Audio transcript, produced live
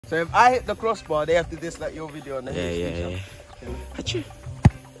So if I hit the crossbar, they have to dislike your video and then Yeah. Achoo.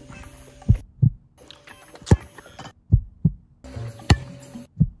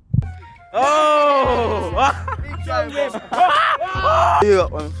 Oh! You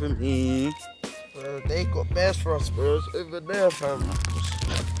got one for me. Bro, they got best for us, bro. It's over there, fam.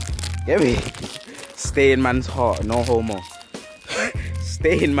 Get me? Stay in man's heart, no homo.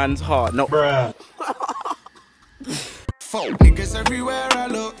 Stay in man's heart, no. Bruh. Fuck niggas everywhere I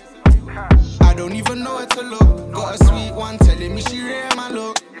look. I don't even know where to look. Got a sweet one telling me she rate my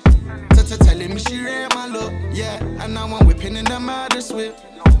look. Telling me she rate my look. Yeah, and now I'm whipping in the maddest whip.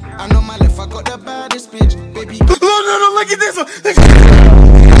 And on my left I got the baddest bitch. Baby. No, look at this one.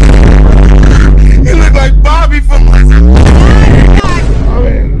 You look like Bobby from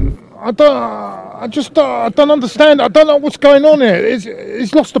I don't understand. I don't know what's going on here.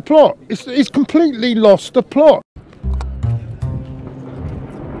 It's lost the plot. It's completely lost the plot.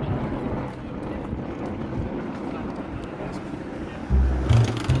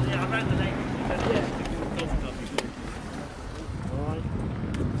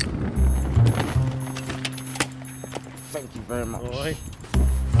 Thank you very much. I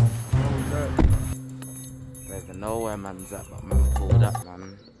don't even know where man's at, but man pulled up,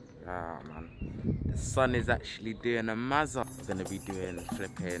 man. Ah, man. The sun is actually doing a mazza. Gonna be doing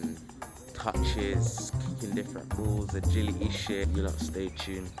flipping touches, kicking different rules, agility shit. You lot stay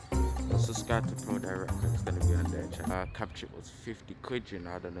tuned. Subscribe to Pro Direct, it's gonna be on their channel. Cab trip was 50 quid, you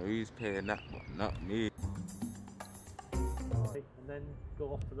know. I don't know who's paying that, but not me. And then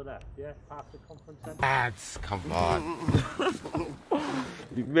go off to the left, yeah? Past the conference centre. Lads, come on.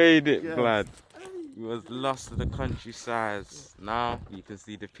 You made it, lad. You was lost to the countryside. Now you can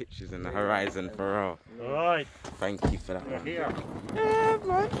see the pictures in the horizon for real. Alright. Thank you for that, man. Here. Yeah,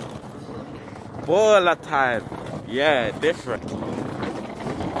 man. Baller time. Yeah, different.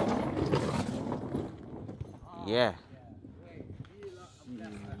 Yeah.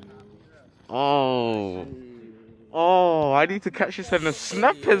 Oh, I need to catch this in the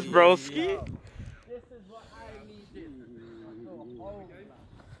snappers, broski. This is what I needed.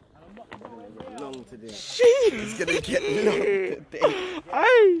 Long today. It's gonna get long today. Are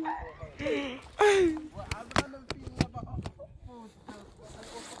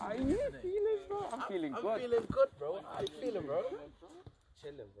you feeling, bro? I'm feeling good. I'm feeling good, bro. How you feeling, bro?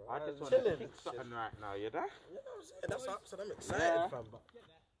 Chilling, bro. I just want to kick something right now, you know? You know what I'm saying? That's what I'm excited, fam. But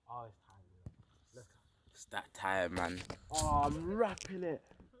Oh, it's time. Look. It's that time, man. oh, I'm rapping it.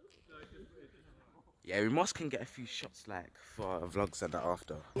 Yeah, we must can get a few shots like for vlogs and that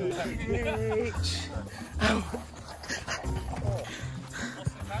after.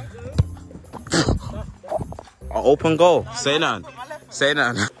 Open goal. Say none. Say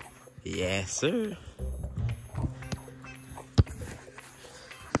none. Yes, sir.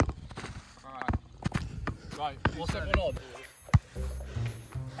 Right, what's everyone on?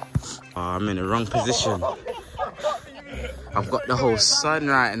 Oh, I'm in the wrong position. I've got the whole sun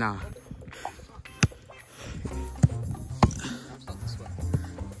right now.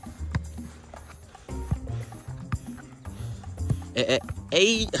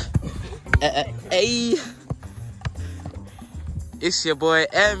 Hey, it's your boy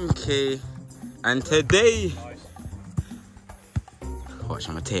MK, and today, watch,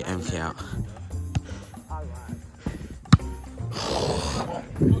 I'm gonna take MK out.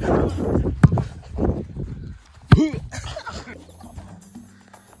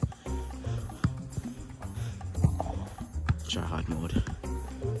 Try hard mode.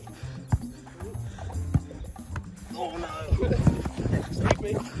 Oh no!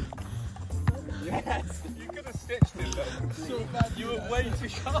 Yes! You could have stitched it though. So bad. You were way too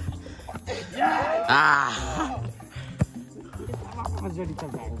sharp. Yes! Ah! I was ready to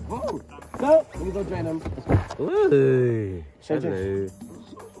go. So, let me go join them. Ooh! Hello.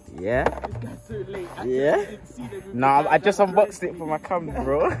 Yeah? This guy's so late. Yeah? Nah, I just unboxed it for my camera,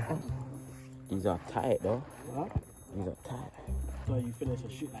 bro. These are tight though. Huh? These are tight. So you finish a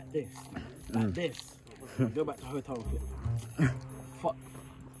shoot like this. Like this. Go back to hotel and flip. Fuck.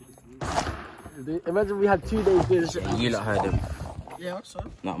 Imagine we had 2 days doing this shit. You lot heard him. Yeah, what's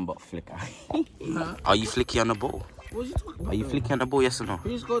up? Nothing but flicker. Are you flicky on the ball? What was you talking about? Are you flicky on the ball, yes or no?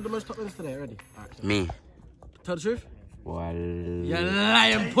 Who's got the most top wins today already? Right, Me. tell the truth? Well, You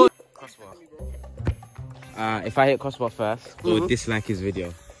lying put. if I hit Cosmo first, or dislike his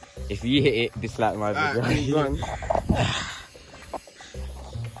video. If you hit it, dislike my video.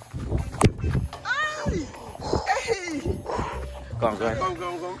 Go on, go on.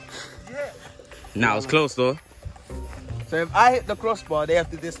 Go. Nah, it was close though. So if I hit the crossbar, they have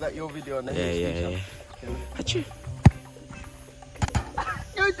to dislike your video and then Yeah. Achoo.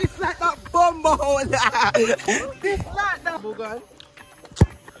 Yo, this Oh, nah. This like that.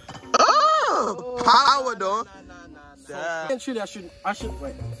 Oh, power though. So, really and truly, I should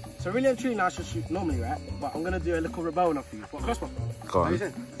wait. So really and truly, now I should shoot normally, right? But I'm gonna do a little rebel now for you. What crossbow? Go on.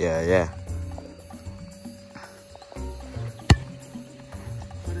 Yeah.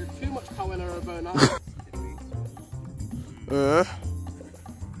 So there's too much power in a rebel now.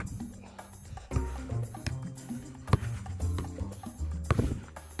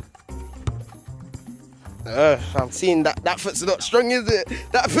 I'm seeing that foot's not strong, is it?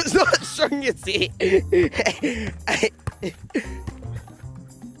 That foot's not strong, is it?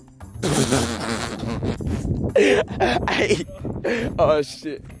 Oh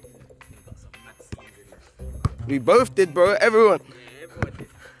shit. We both did, bro. Everyone.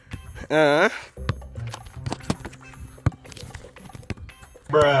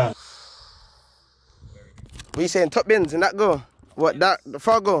 Bruh. What you saying? Top bins and that go? What, that, the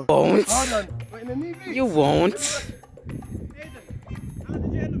far go? Won't. Hold on. Wait, in the new beat. You won't. How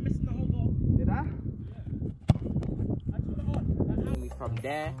did you end up missing the whole goal? Did I? See me from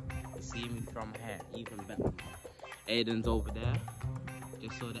there, you see me from here, even better. Aiden's over there,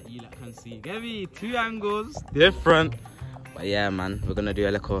 just so that you can see. Get me? 2 angles, different. But yeah, man, we're gonna do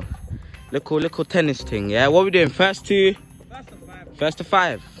a little tennis thing. Yeah, what we doing? First to 5. First to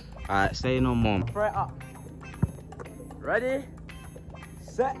 5. Alright, say no more. Throw it up. Ready?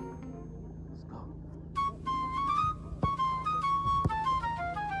 Set. Let's go.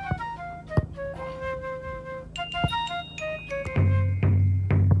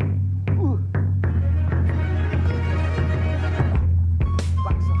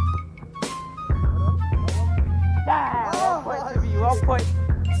 Yeah, 1 point to me, 1 point.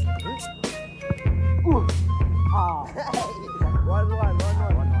 Ooh. Oh. 1-1.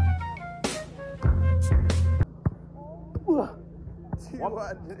 2-1.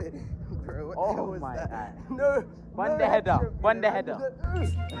 Bro, what the hell was my that? God. No. One the header. One the header.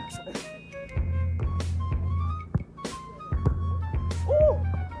 Ooh.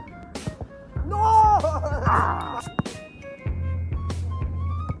 No.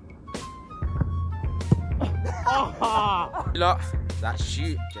 Look, that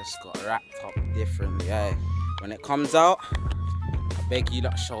shoot just got wrapped up differently. Eh? When it comes out, I beg you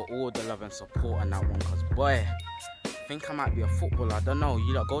lot show all the love and support on that one, cause boy, I think I might be a footballer. I don't know.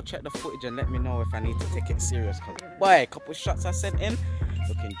 You lot go check the footage and let me know if I need to take it serious. Cause boy, a couple shots I sent in,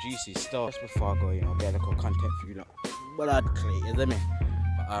 looking juicy still. Just before I go, you know, get a little content for you lot. Blood clay, isn't it?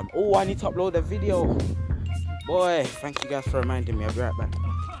 But, oh, I need to upload a video. Boy, thank you guys for reminding me. I'll be right back.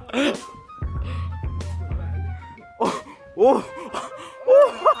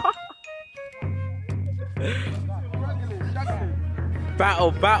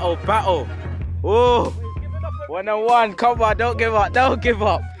 Battle. Oh, 1-1. Come on, don't give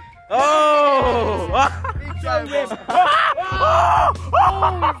up. Oh! Yeah,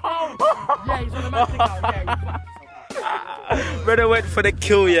 he's on the magic now. Yeah, Brother went for the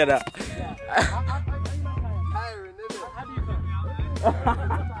kill, yeah. That.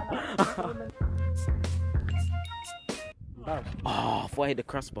 Oh, I thought I hit the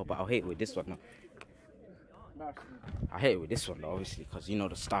crossbar, but I'll hit it with this one now. I hit it with this one though, obviously, because you know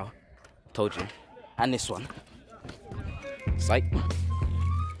the style. Told you. And this one. Psych.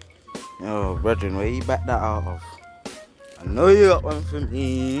 Yo, brethren, where you back that out of? I know you got one for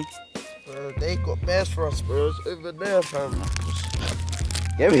me. Bro, they got best for us, bro. It's over there, fam.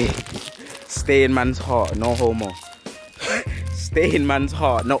 Get me? Stay in man's heart, no homo. Stay in man's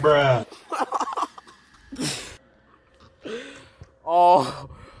heart, no. Bruh. Oh,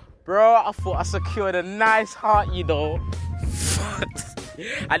 bro, I thought I secured a nice heart, you know.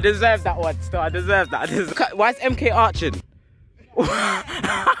 I deserve that one still. I deserve that. Why is MK arching?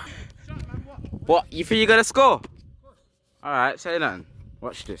 What? You think you're gonna score? Alright, say nothing.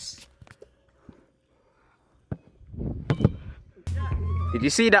 Watch this. Did you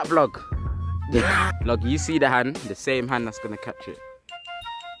see that vlog? Vlog, you see the hand? The same hand that's gonna catch it.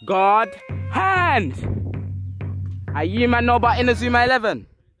 God hand! Are you man know about Inazuma 11?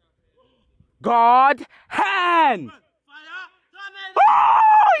 God hand! Oh,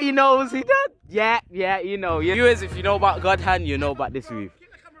 he knows, he does. Yeah, you know. Viewers, if you know about God hand, you know about this move.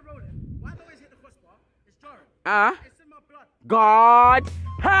 Keep the camera rolling. Why do I always hit the crossbar? It's jarring. It's in my blood. God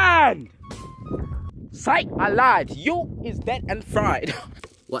hand! Psych, I lied. You is dead and fried.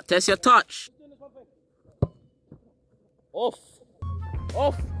 What? Test your touch. Off.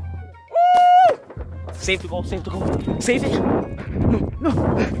 Woo! Save to go. Save it. No!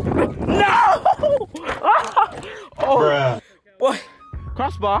 Oh! Bruh. Boy,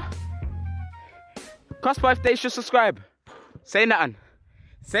 crossbar if they should subscribe. Say nothing.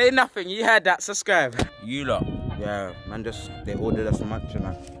 Say nothing, you heard that, subscribe. You lot, yeah, man, they ordered us lunch and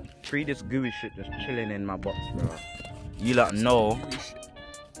I treat this gooey shit just chilling in my box, bro. You lot know,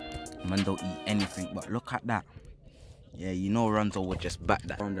 man don't eat anything, but look at that. Yeah, you know Ronzo would just back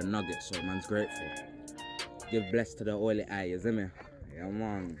that on the nugget, so man's grateful. Give bless to the oily eye, you see me? Yeah,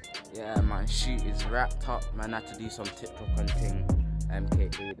 man. Yeah, man, shoot is wrapped up, man. I had to do some TikTok and thing.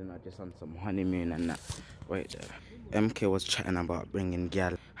 MK did, and I just on some honeymoon and that. Wait there. MK was chatting about bringing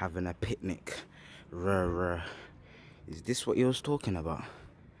gal, having a picnic. Is this what he was talking about?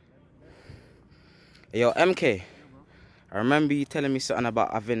 Hey, yo, MK. I remember you telling me something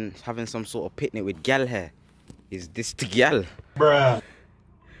about having some sort of picnic with gal here. Is this the gal? Bruh.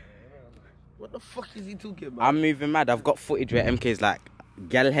 What the fuck is he talking about? I'm moving mad. I've got footage where MK's like,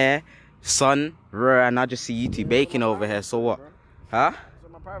 gal hair, sun, and I just see you two baking over here. So what? Huh?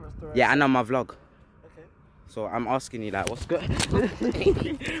 Yeah, and on my vlog. Okay. So I'm asking you like, what's good?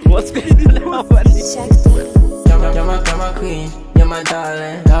 What's good? You're my queen, you're my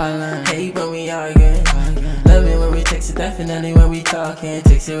darling. Hate when we arguing. Love it when we text it, definitely when we talking.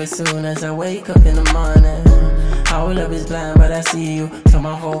 Text you as soon as I wake up in the morning. Our love is blind, but I see you. So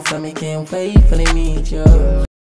my whole family can't wait for to meet you.